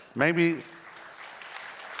 But maybe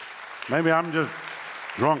I'm just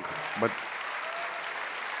drunk, but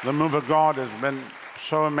the move of God has been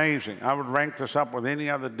so amazing. I would rank this up with any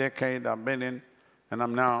other decade I've been in, and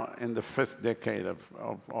I'm now in the 5th decade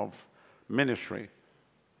of ministry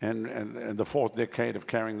and the 4th decade of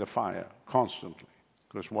carrying the fire constantly.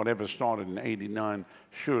 Because whatever started in '89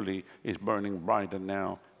 surely is burning brighter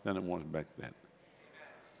now than it was back then.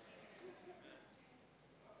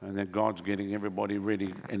 And then God's getting everybody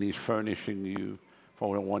ready, and He's furnishing you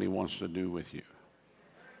for what He wants to do with you.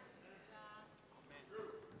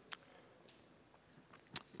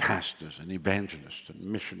 Pastors and evangelists and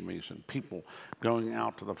missionaries and people going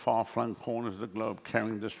out to the far-flung corners of the globe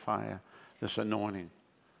carrying this fire, this anointing.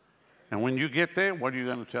 And when you get there, what are you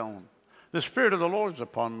going to tell them? The Spirit of the Lord is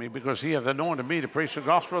upon me because He hath anointed me to preach the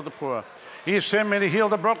gospel of the poor. He has sent me to heal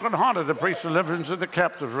the brokenhearted, to preach deliverance to the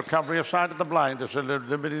captives, recovery of sight of the blind, to set at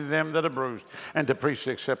liberty them that are bruised, and to preach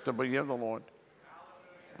the acceptable year of the Lord.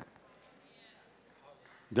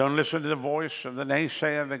 Don't listen to the voice of the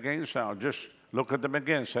naysayer and the gainsayer. Just look at them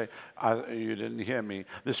again and say, you didn't hear me.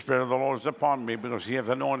 The Spirit of the Lord is upon me because He hath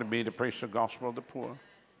anointed me to preach the gospel of the poor.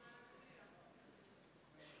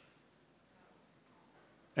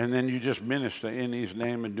 And then you just minister in His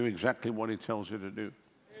name and do exactly what He tells you to do.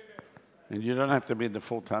 And you don't have to be in the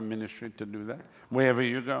full-time ministry to do that, wherever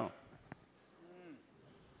you go.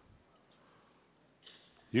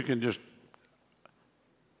 You can just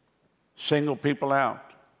single people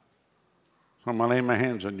out. So I'm going to lay my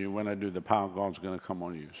hands on you when I do, the power of God's going to come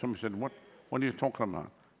on you. Somebody said, what are you talking about?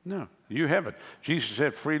 No, you have it. Jesus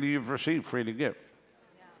said, freely you've received, freely give.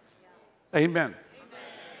 Amen.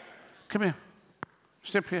 Come here.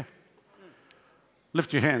 Step here.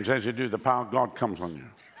 Lift your hands as you do. The power of God comes on you.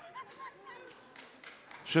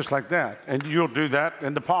 It's just like that. And you'll do that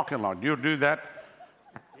in the parking lot. You'll do that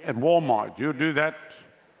at Walmart. You'll do that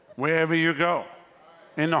wherever you go.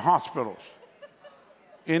 In the hospitals.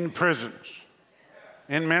 In prisons.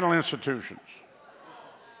 In mental institutions.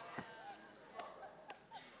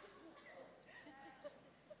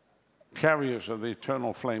 Carriers of the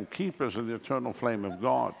eternal flame. Keepers of the eternal flame of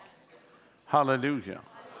God. Hallelujah.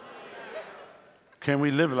 Can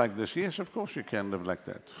we live like this? Yes, of course you can live like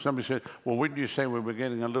that. Somebody said, well, wouldn't you say we were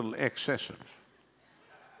getting a little excessive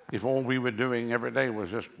if all we were doing every day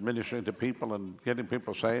was just ministering to people and getting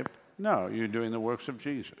people saved? No, you're doing the works of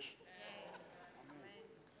Jesus.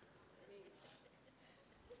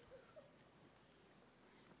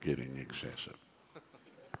 Getting excessive.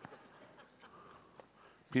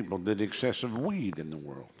 People did excessive weed in the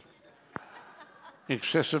world.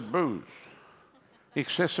 Excessive booze.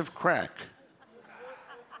 Excessive crack.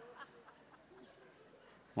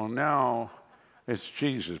 Well, now it's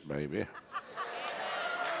Jesus, baby.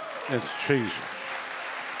 It's Jesus.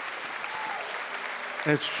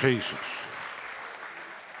 It's Jesus.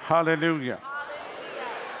 Hallelujah.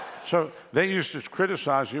 So they used to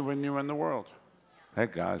criticize you when you were in the world.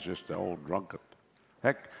 That guy's just an old drunkard.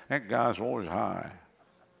 That guy's always high.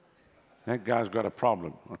 That guy's got a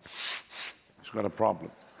problem. He's got a problem.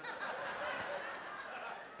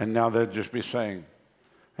 And now they'll just be saying,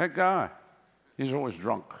 that guy, he's always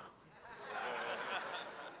drunk.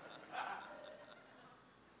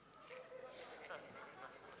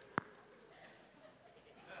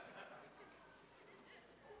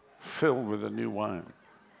 Filled with the new wine.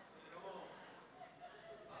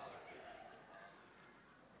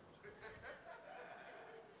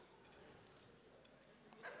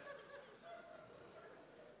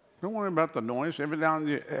 Don't worry about the noise. Every now and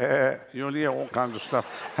then you'll hear all kinds of stuff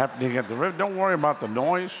happening at the river. Don't worry about the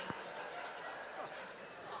noise.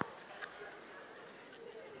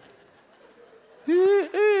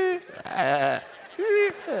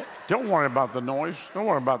 Don't worry about the noise. Don't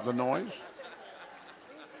worry about the noise.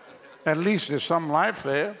 At least there's some life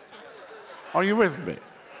there. Are you with me?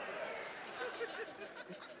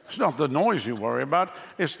 It's not the noise you worry about.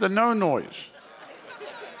 It's the no noise.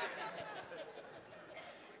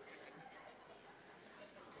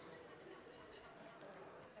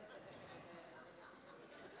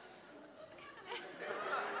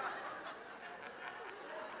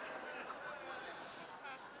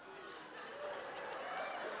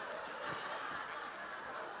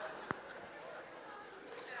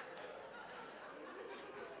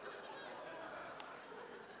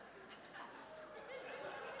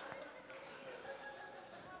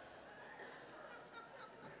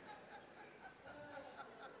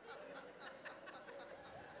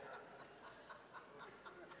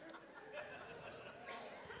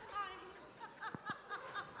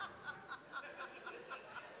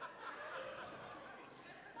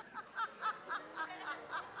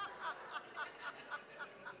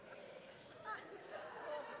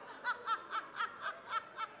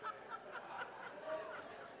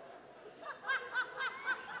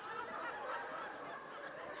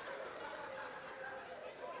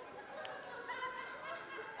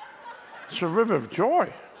 It's a river of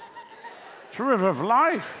joy. It's a river of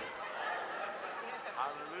life.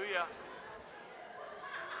 Hallelujah.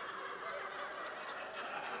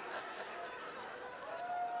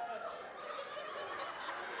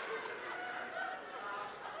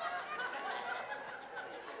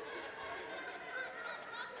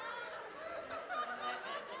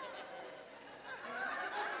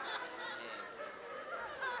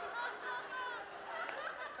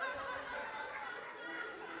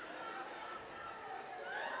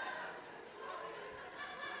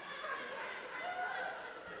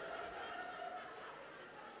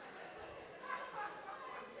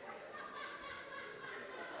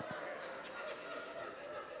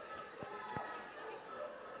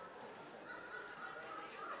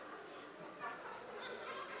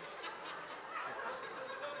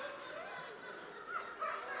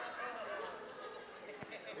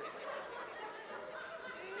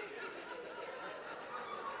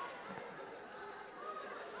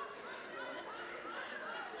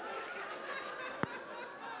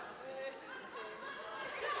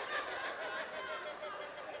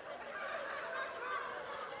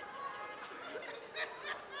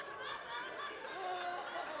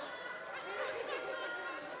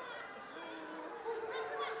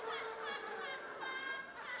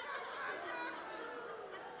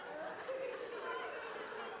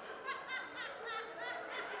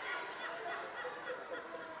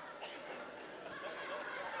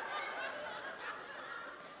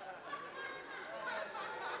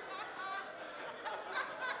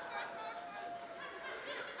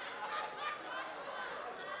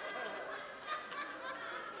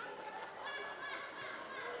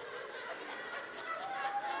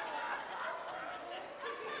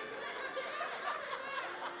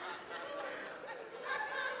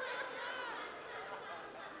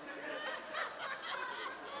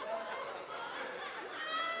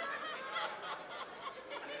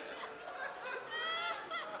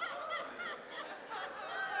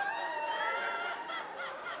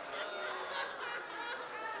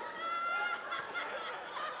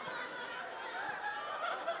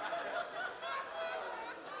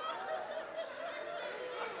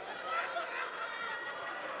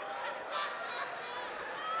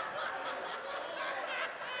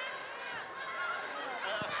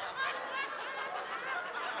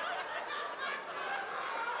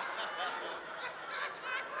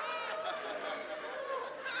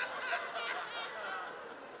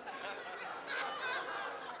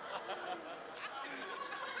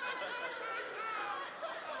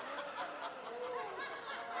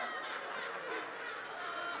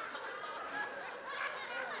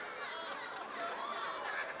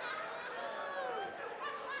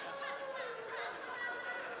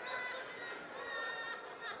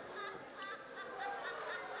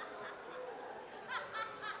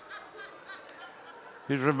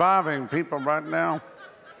 He's reviving people right now.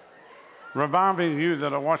 Reviving you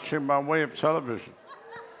that are watching by way of television.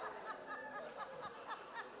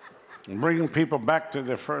 And bringing people back to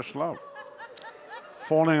their first love.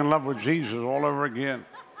 Falling in love with Jesus all over again.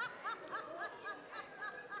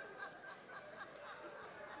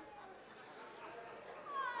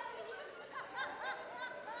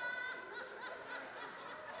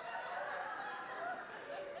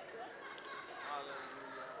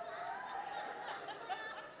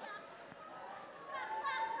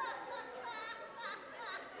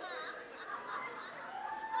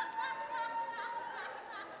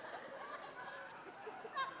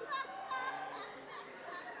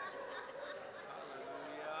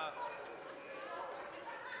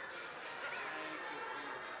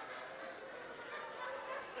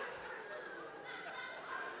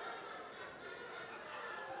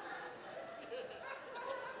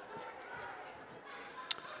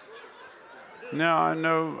 Now,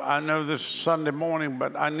 I know this is Sunday morning,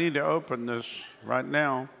 but I need to open this right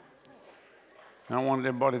now. And I want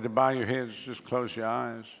everybody to bow your heads, just close your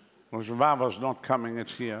eyes. Because revival's not coming,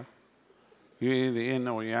 it's here. You're either in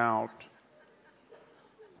or you're out.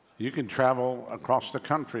 You can travel across the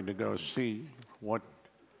country to go see what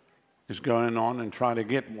is going on and try to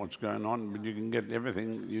get what's going on, but you can get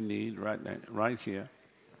everything you need right here.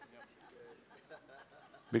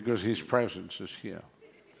 Because His presence is here.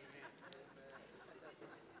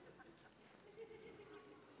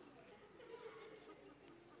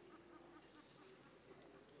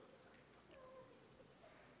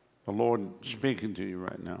 The Lord speaking to you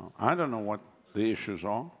right now. I don't know what the issues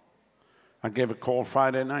are. I gave a call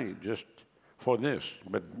Friday night just for this.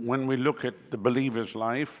 But when we look at the believer's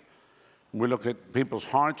life, we look at people's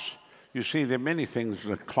hearts, you see there are many things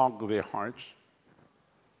that clog their hearts.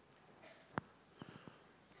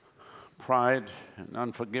 pride and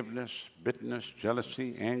unforgiveness, bitterness,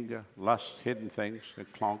 jealousy, anger, lust, hidden things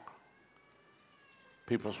that clog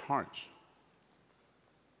people's hearts.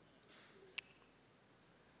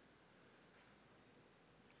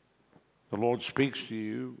 The Lord speaks to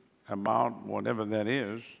you about whatever that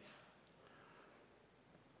is,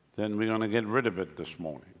 then we're going to get rid of it this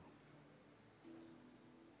morning.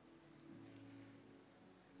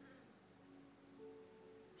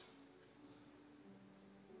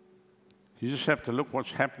 You just have to look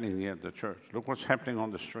what's happening here at the church. Look what's happening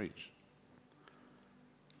on the streets.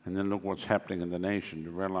 And then look what's happening in the nation to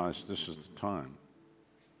realize this is the time.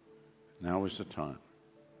 Now is the time.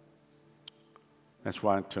 That's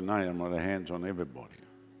why tonight I'm going to lay hands on everybody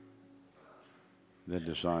that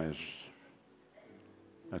desires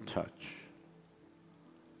a touch.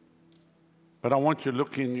 But I want you to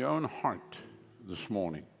look in your own heart this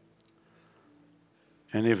morning.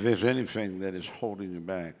 And if there's anything that is holding you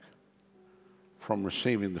back from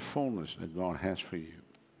receiving the fullness that God has for you,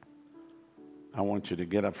 I want you to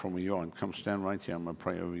get up from where you are and come stand right here. I'm going to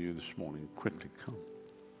pray over you this morning. Quickly come.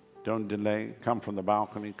 Don't delay. Come from the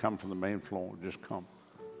balcony. Come from the main floor. Just come.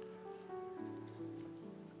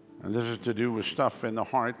 And this is to do with stuff in the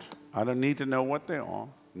heart. I don't need to know what they are.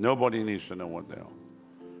 Nobody needs to know what they are.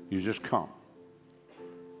 You just come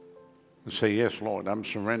and say, yes, Lord, I'm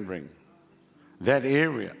surrendering that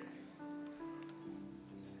area.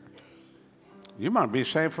 You might be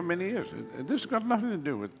saved for many years. This has got nothing to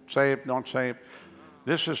do with saved, not saved.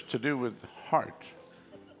 This is to do with heart.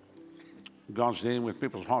 God's dealing with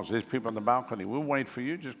people's hearts. There's people on the balcony. We'll wait for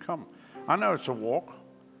you. Just come. I know it's a walk,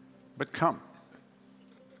 but come.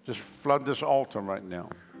 Just flood this altar right now.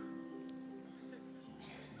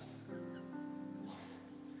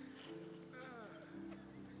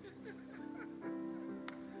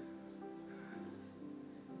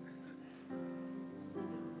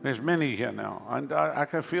 There's many here now, and I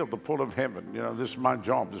can feel the pull of heaven. You know, this is my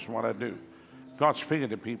job. This is what I do. God's speaking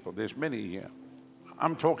to people. There's many here.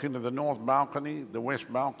 I'm talking to the north balcony, the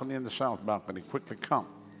west balcony, and the south balcony. Quickly come.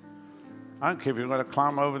 I don't care if you're going to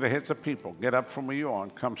climb over the heads of people. Get up from where you are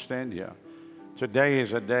and come stand here. Today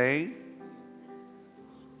is a day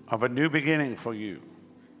of a new beginning for you.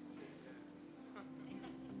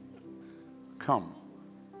 Come.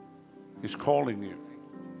 He's calling you.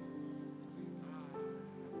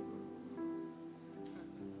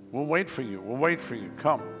 We'll wait for you. We'll wait for you.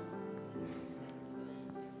 Come.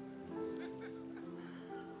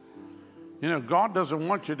 You know, God doesn't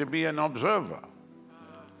want you to be an observer.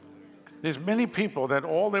 There's many people that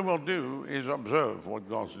all they will do is observe what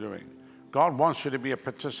God's doing. God wants you to be a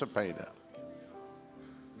participator.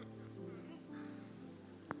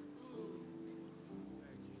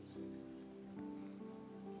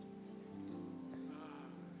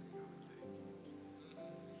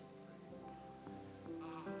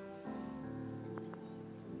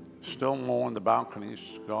 Still more on the balconies.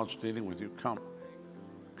 God's dealing with you. Come.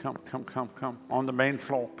 Come, come, come, come. On the main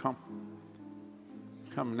floor, come.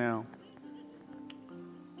 Come now.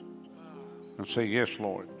 And say, yes,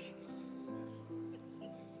 Lord.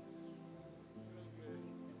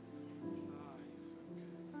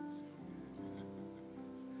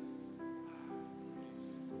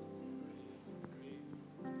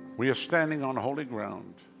 We are standing on holy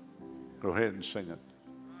ground. Go ahead and sing it.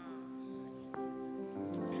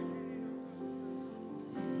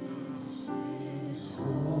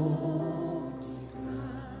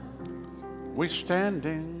 We're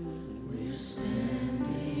standing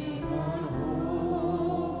on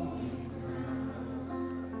holy ground.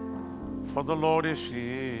 For the Lord is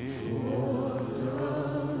here. For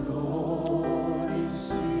the Lord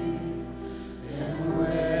is here, and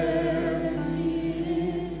where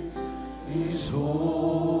He is holy.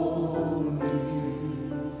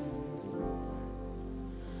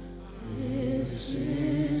 This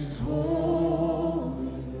is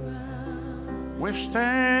holy ground. We're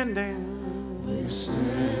standing. We're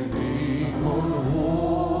standing on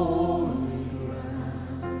holy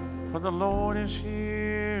ground. For the Lord is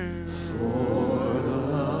here. For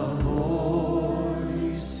the Lord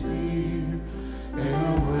is here,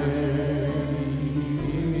 and where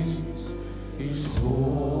He is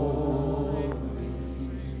holy.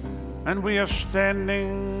 And we are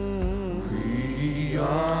standing. We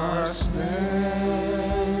are standing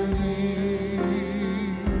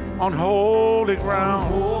on holy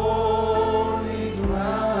ground.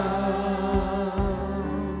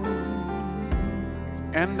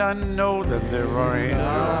 And I know that there are angels.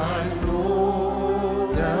 I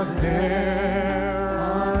know that there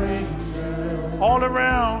are angels all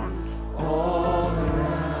around. All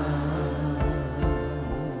around.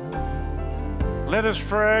 Let us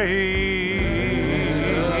praise.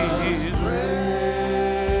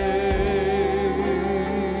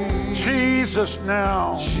 Jesus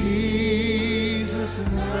now. Jesus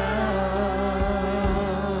now.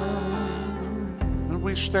 And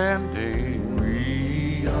we standing.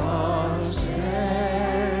 We are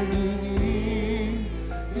standing in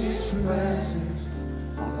His presence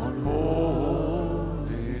on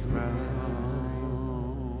holy ground.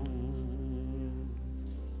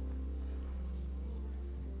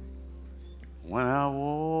 When I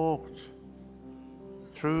walked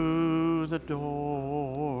through the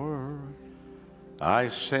door, I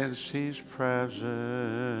sense His presence,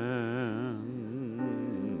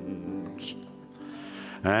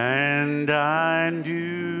 and I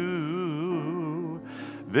knew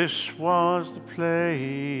this was the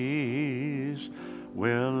place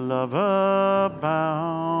where love abounds.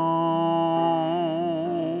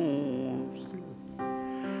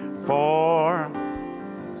 For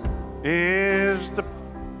is the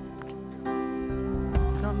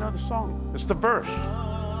another song. It's the verse.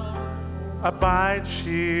 Abides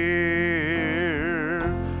here.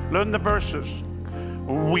 Learn the verses.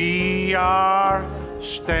 We are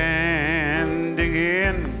standing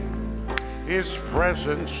in His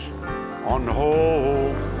presence on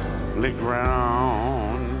holy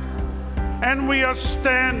ground. And we are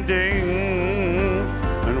standing,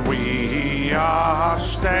 and we are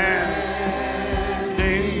standing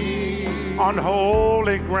on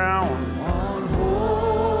holy ground.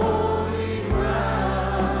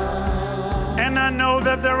 And I know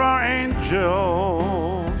that there are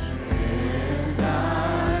angels. And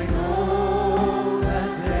I know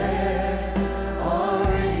that there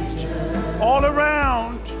are angels All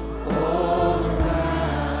around. all around.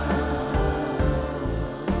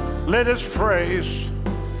 Let us praise.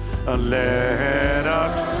 Let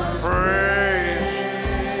us praise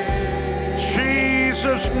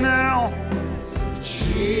Jesus now.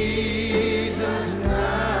 Jesus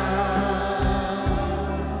now.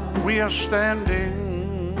 We are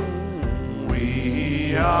standing.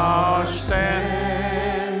 We are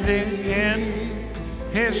standing in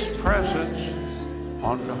His presence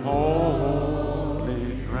on the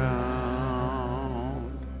holy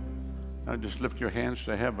ground. Now just lift your hands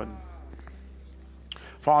to heaven.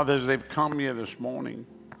 Father, as they've come here this morning,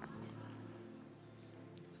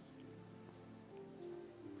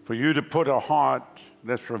 for you to put a heart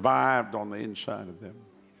that's revived on the inside of them.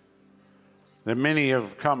 That many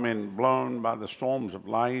have come in blown by the storms of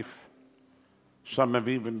life. Some have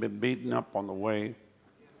even been beaten up on the way,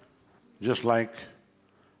 just like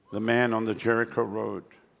the man on the Jericho road.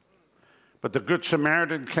 But the Good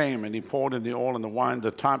Samaritan came and He poured in the oil and the wine,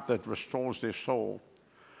 the type that restores their soul.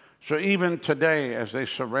 So even today, as they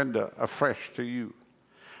surrender afresh to you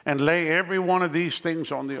and lay every one of these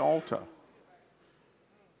things on the altar,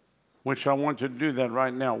 which I want you to do that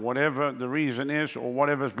right now. Whatever the reason is or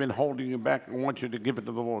whatever's been holding you back, I want you to give it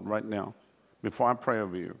to the Lord right now before I pray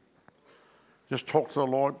over you. Just talk to the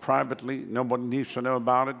Lord privately. Nobody needs to know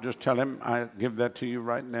about it. Just tell Him, I give that to you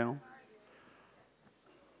right now.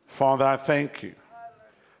 Father, I thank you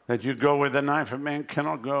that you go where the knife of man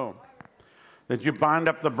cannot go, that you bind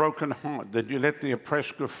up the broken heart, that you let the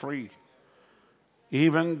oppressed go free.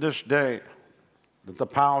 Even this day, that the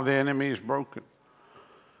power of the enemy is broken.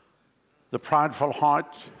 The prideful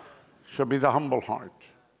heart shall be the humble heart.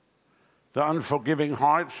 The unforgiving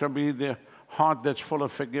heart shall be the heart that's full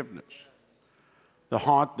of forgiveness. The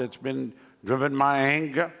heart that's been driven by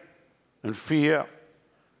anger and fear,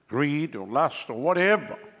 greed or lust or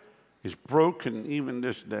whatever is broken even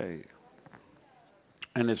this day.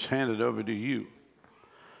 And it's handed over to you.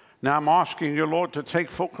 Now I'm asking you, Lord, to take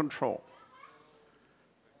full control.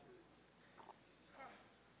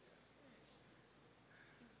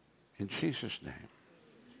 In Jesus' name.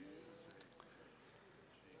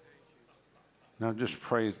 Now just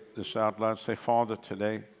pray this out loud. Say, Father,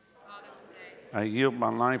 today, I yield my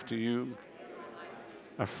life to you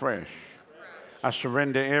afresh. I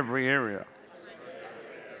surrender every area.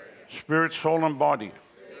 Spirit, soul, and body.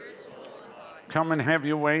 Come and have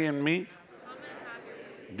your way in me.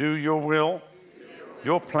 Do your will,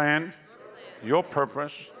 your plan, your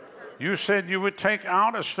purpose. You said you would take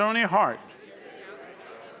out a stony heart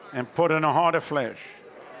and put in a heart of flesh.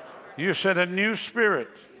 You said a new spirit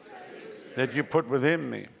that you put within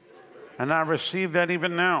me. And I receive that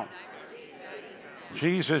even now.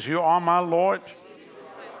 Jesus, you are my Lord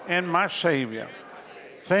and my Savior.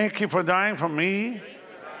 Thank you for dying for me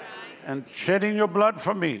and shedding your blood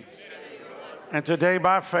for me. And today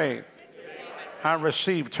by faith, I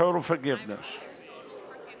receive total forgiveness.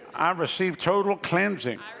 I receive total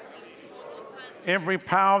cleansing. Every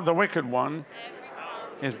power of the wicked one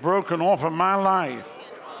is broken off of my life.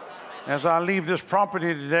 As I leave this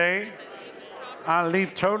property today, I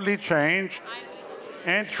leave totally changed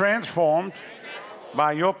and transformed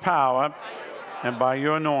by your power and by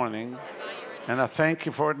your anointing. And I thank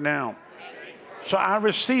you for it now. So I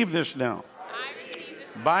receive this now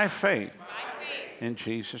by faith in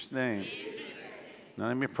Jesus' name. Now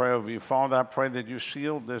let me pray over you. Father, I pray that you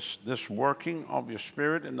seal this working of your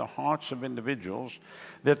Spirit in the hearts of individuals,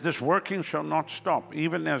 that this working shall not stop,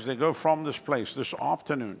 even as they go from this place this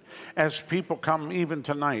afternoon, as people come even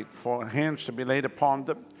tonight for hands to be laid upon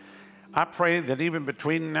them. I pray that even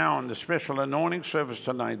between now and the special anointing service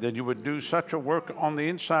tonight, that you would do such a work on the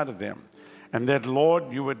inside of them, and that,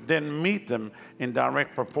 Lord, you would then meet them in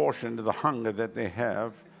direct proportion to the hunger that they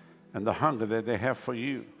have and the hunger that they have for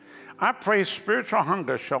you. I pray spiritual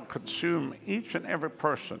hunger shall consume each and every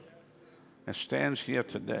person that stands here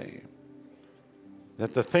today,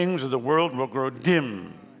 that the things of the world will grow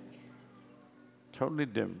dim, totally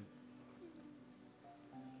dim,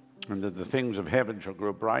 and that the things of heaven shall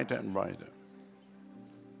grow brighter and brighter.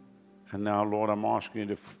 And now, Lord, I'm asking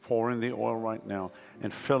you to pour in the oil right now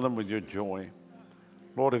and fill them with your joy.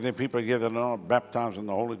 Lord, if there are people here that are not baptized in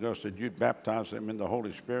the Holy Ghost, that you'd baptize them in the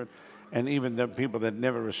Holy Spirit. And even the people that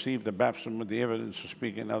never received the baptism with the evidence of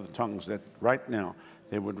speaking in other tongues, that right now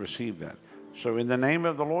they would receive that. So in the name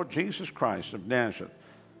of the Lord Jesus Christ of Nazareth,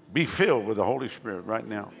 be filled with the Holy Spirit right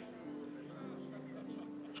now.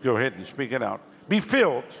 Let's go ahead and speak it out. Be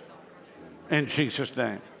filled in Jesus'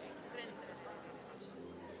 name.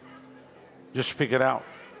 Just speak it out.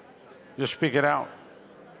 Just speak it out.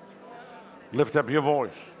 Lift up your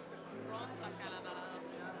voice.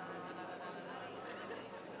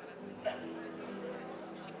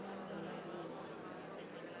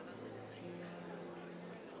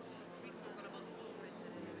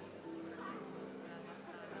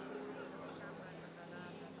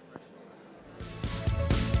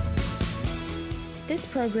 This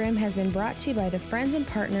program has been brought to you by the friends and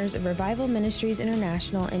partners of Revival Ministries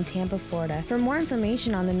International in Tampa, Florida. For more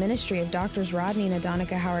information on the ministry of Drs. Rodney and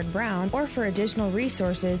Adonica Howard-Browne, or for additional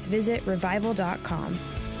resources, visit revival.com.